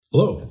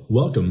Hello,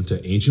 welcome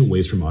to Ancient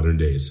Ways for Modern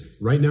Days.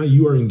 Right now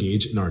you are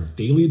engaged in our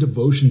daily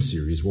devotion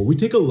series where we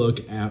take a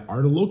look at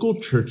our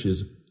local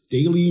church's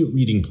daily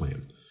reading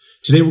plan.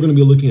 Today we're going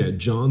to be looking at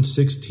John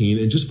 16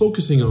 and just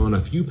focusing on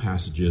a few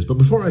passages. But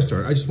before I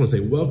start, I just want to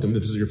say welcome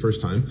if this is your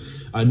first time.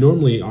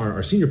 Normally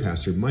our senior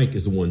pastor, Mike,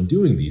 is the one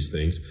doing these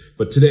things.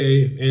 But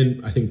today,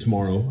 and I think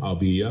tomorrow,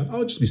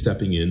 I'll just be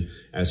stepping in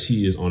as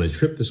he is on a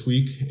trip this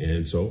week.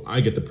 And so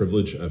I get the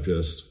privilege of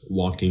just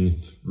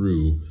walking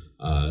through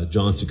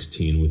John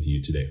 16 with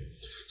you today.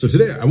 So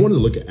today I wanted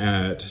to look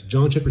at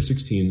John chapter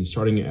 16,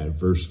 starting at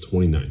verse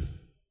 29.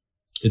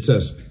 It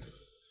says,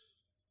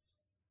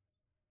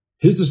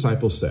 his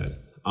disciples said,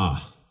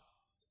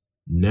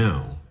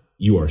 now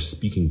you are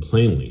speaking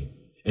plainly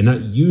and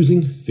not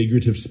using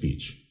figurative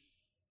speech.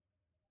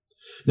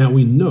 Now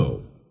we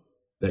know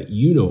that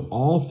you know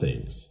all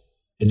things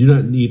and do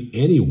not need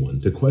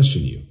anyone to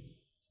question you.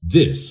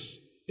 This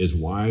is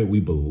why we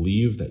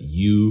believe that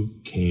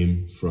you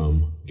came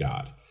from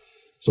God.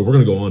 So we're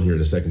going to go on here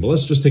in a second, but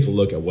let's just take a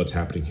look at what's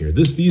happening here.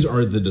 These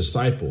are the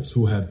disciples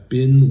who have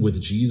been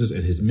with Jesus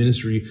and his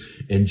ministry,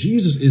 and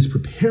Jesus is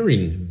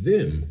preparing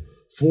them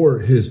for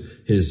his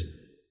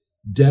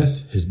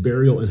death, his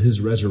burial, and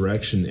his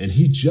resurrection. And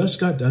he just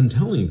got done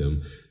telling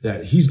them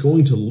that he's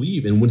going to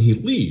leave. And when he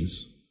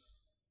leaves,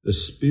 the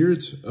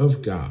Spirit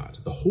of God,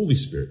 the Holy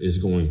Spirit, is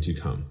going to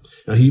come.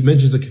 Now, he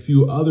mentions a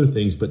few other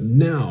things, but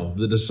now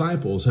the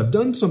disciples have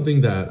done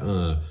something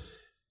that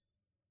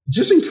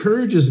just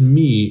encourages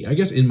me, I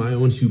guess, in my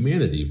own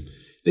humanity.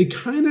 They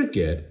kind of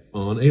get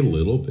on a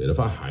little bit of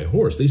a high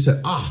horse. They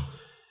said,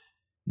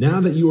 now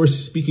that you are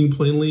speaking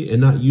plainly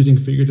and not using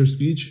figurative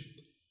speech,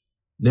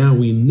 now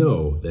we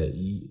know that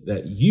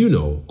you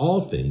know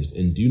all things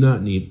and do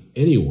not need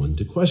anyone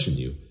to question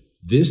you.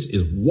 This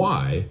is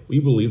why we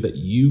believe that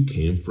you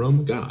came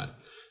from God.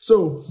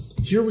 So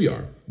here we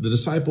are. The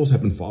disciples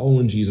have been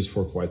following Jesus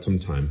for quite some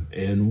time.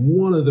 And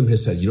one of them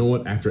has said, you know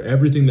what, after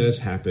everything that has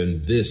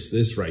happened,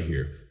 this right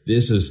here,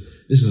 this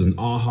is an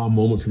aha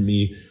moment for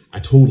me. I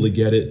totally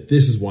get it.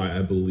 This is why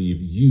I believe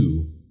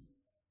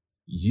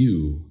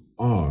you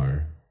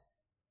are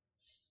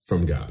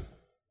from God.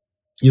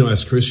 You know,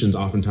 as Christians,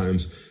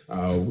 oftentimes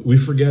we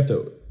forget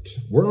that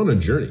we're on a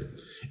journey.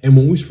 And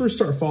when we first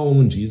start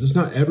following Jesus,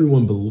 not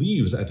everyone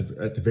believes at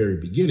the very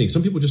beginning.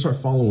 Some people just start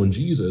following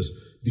Jesus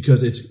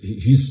because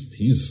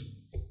he's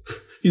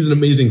an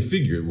amazing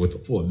figure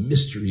full of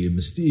mystery and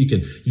mystique,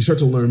 and you start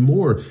to learn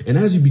more. And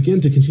as you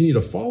begin to continue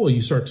to follow,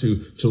 you start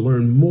to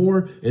learn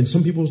more. And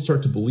some people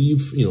start to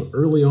believe,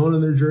 early on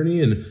in their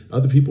journey, and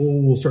other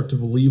people will start to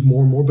believe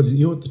more and more. But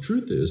you know what the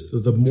truth is?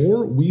 The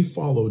more we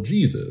follow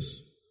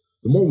Jesus,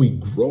 the more we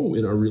grow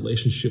in our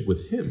relationship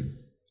with him,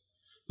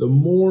 the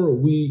more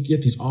we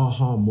get these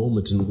aha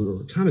moments, and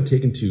we're kind of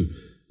taken to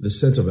the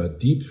sense of a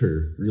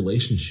deeper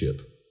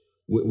relationship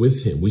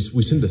with him. We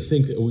tend to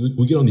think,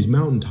 we get on these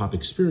mountaintop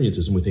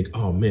experiences and we think,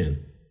 oh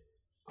man,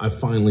 I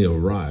finally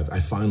arrived. I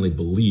finally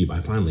believe.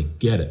 I finally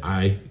get it.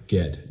 I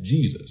get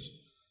Jesus.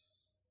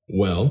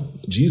 Well,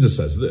 Jesus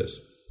says this.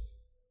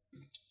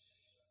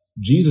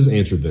 Jesus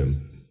answered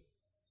them,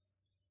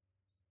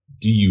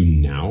 do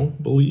you now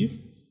believe?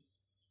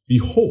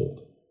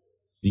 Behold,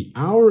 the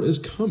hour is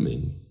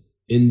coming.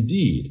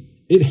 Indeed,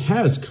 it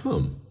has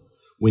come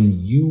when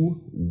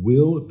you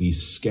will be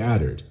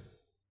scattered,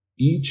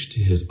 each to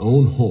his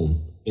own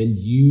home, and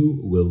you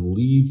will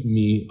leave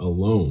me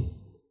alone.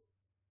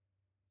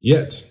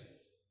 Yet,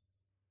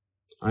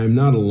 I am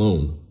not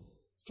alone,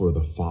 for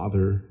the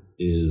Father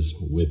is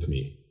with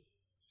me.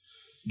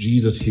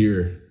 Jesus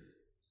here,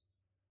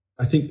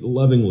 I think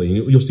lovingly,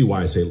 and you'll see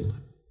why I say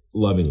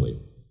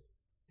lovingly,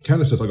 kind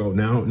of says like, oh,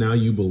 now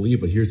you believe,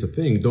 but here's the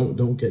thing,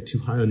 don't get too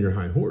high on your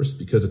high horse,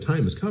 because the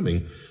time is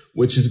coming,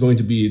 which is going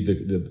to be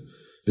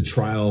the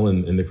trial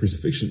and the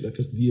crucifixion. That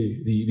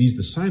these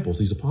disciples,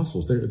 these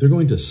apostles, they're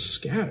going to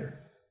scatter.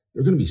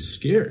 They're going to be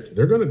scared.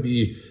 They're going to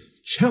be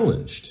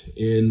challenged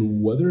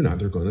in whether or not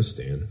they're going to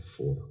stand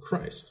for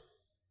Christ.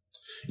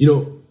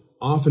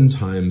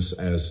 Oftentimes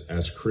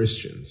as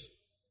Christians,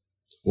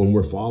 when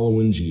we're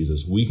following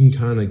Jesus, we can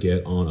kind of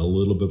get on a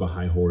little bit of a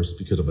high horse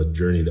because of a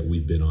journey that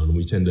we've been on.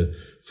 We tend to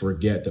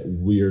forget that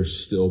we're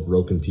still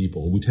broken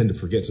people. We tend to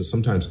forget. So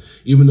sometimes,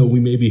 even though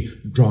we may be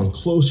drawn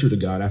closer to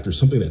God after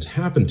something that's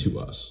happened to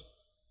us,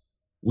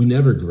 we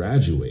never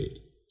graduate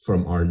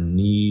from our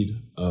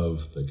need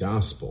of the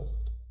gospel.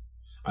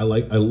 I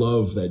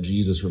love that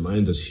Jesus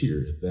reminds us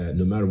here that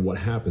no matter what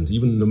happens,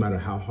 even no matter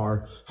how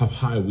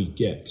high we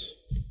get,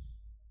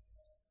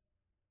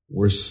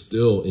 we're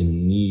still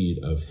in need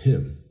of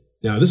him.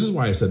 Now, this is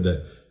why I said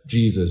that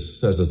Jesus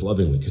says this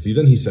lovingly, because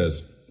then he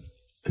says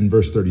in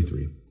verse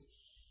 33,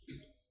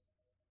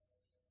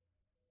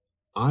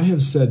 I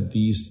have said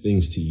these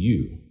things to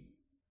you,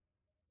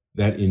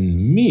 that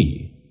in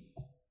me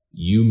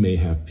you may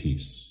have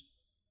peace.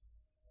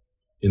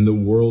 In the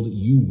world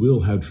you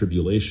will have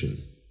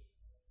tribulation,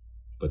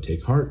 but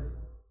take heart,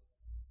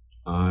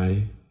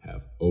 I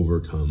have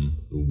overcome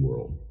the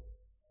world.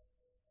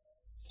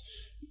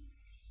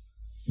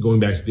 Going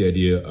back to the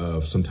idea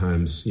of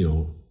sometimes,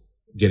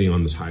 getting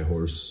on this high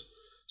horse.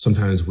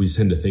 Sometimes we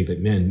tend to think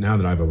that, man, now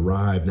that I've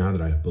arrived, now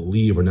that I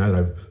believe, or now that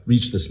I've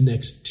reached this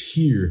next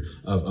tier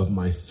of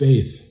my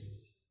faith,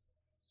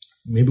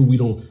 maybe we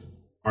don't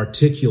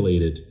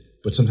articulate it,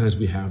 but sometimes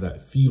we have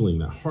that feeling,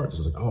 that heart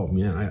that's like, oh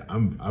man,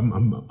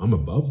 I'm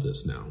above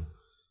this now.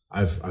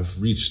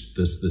 I've reached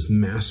this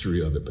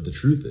mastery of it. But the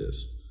truth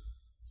is,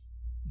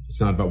 it's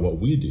not about what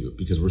we do,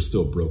 because we're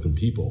still broken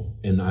people.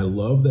 And I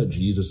love that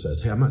Jesus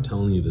says, hey, I'm not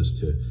telling you this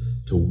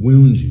to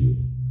wound you.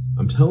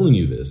 I'm telling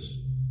you this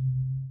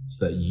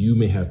so that you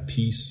may have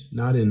peace,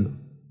 not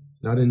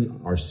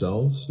in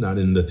ourselves, not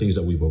in the things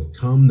that we've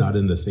overcome, not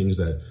in the things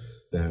that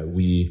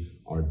we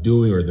are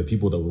doing or the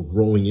people that we're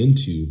growing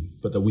into,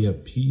 but that we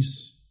have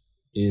peace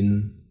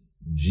in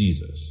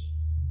Jesus.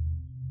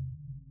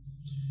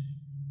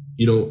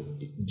 You know,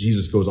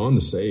 Jesus goes on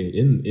to say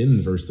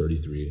in verse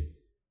 33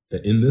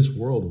 that in this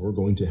world we're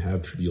going to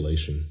have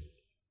tribulation.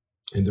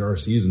 And there are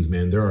seasons,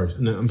 man,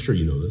 and I'm sure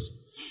you know this,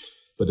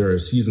 but there are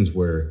seasons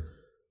where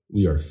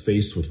we are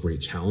faced with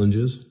great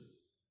challenges,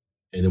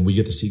 and then we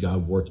get to see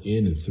God work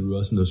in and through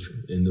us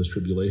in those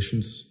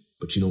tribulations.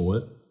 But you know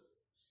what?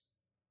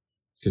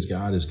 Because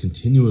God is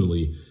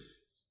continually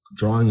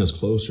drawing us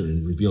closer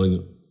and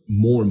revealing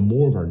more and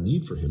more of our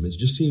need for him. It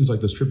just seems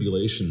like those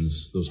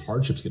tribulations, those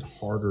hardships get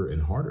harder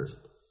and harder.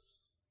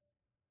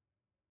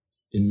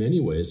 In many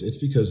ways, it's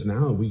because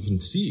now we can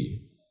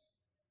see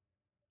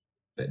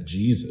that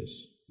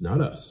Jesus,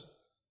 not us,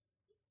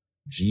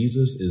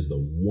 Jesus is the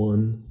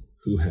one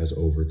who has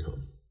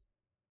overcome.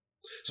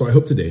 So I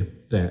hope today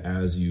that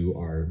as you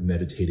are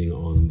meditating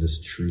on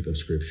this truth of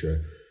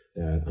Scripture,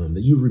 that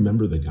you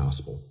remember the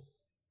gospel.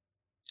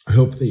 I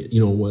hope that, you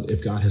know what,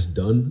 if God has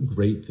done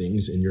great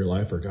things in your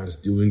life, or God is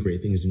doing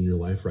great things in your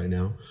life right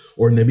now,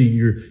 or maybe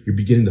you're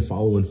beginning to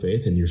follow in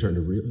faith and you're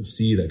starting to really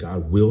see that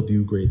God will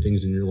do great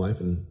things in your life,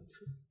 and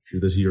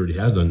truth is, he already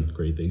has done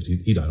great things.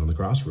 He died on the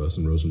cross for us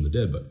and rose from the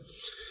dead. But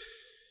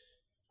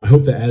I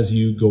hope that as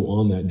you go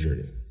on that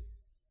journey,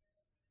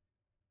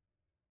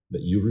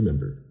 that you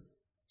remember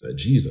that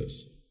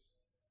Jesus,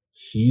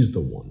 he's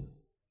the one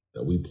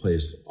that we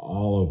place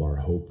all of our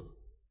hope,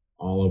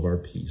 all of our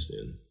peace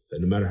in. That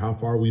no matter how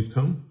far we've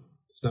come,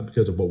 it's not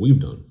because of what we've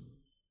done.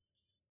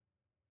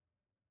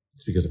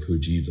 It's because of who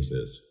Jesus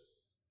is.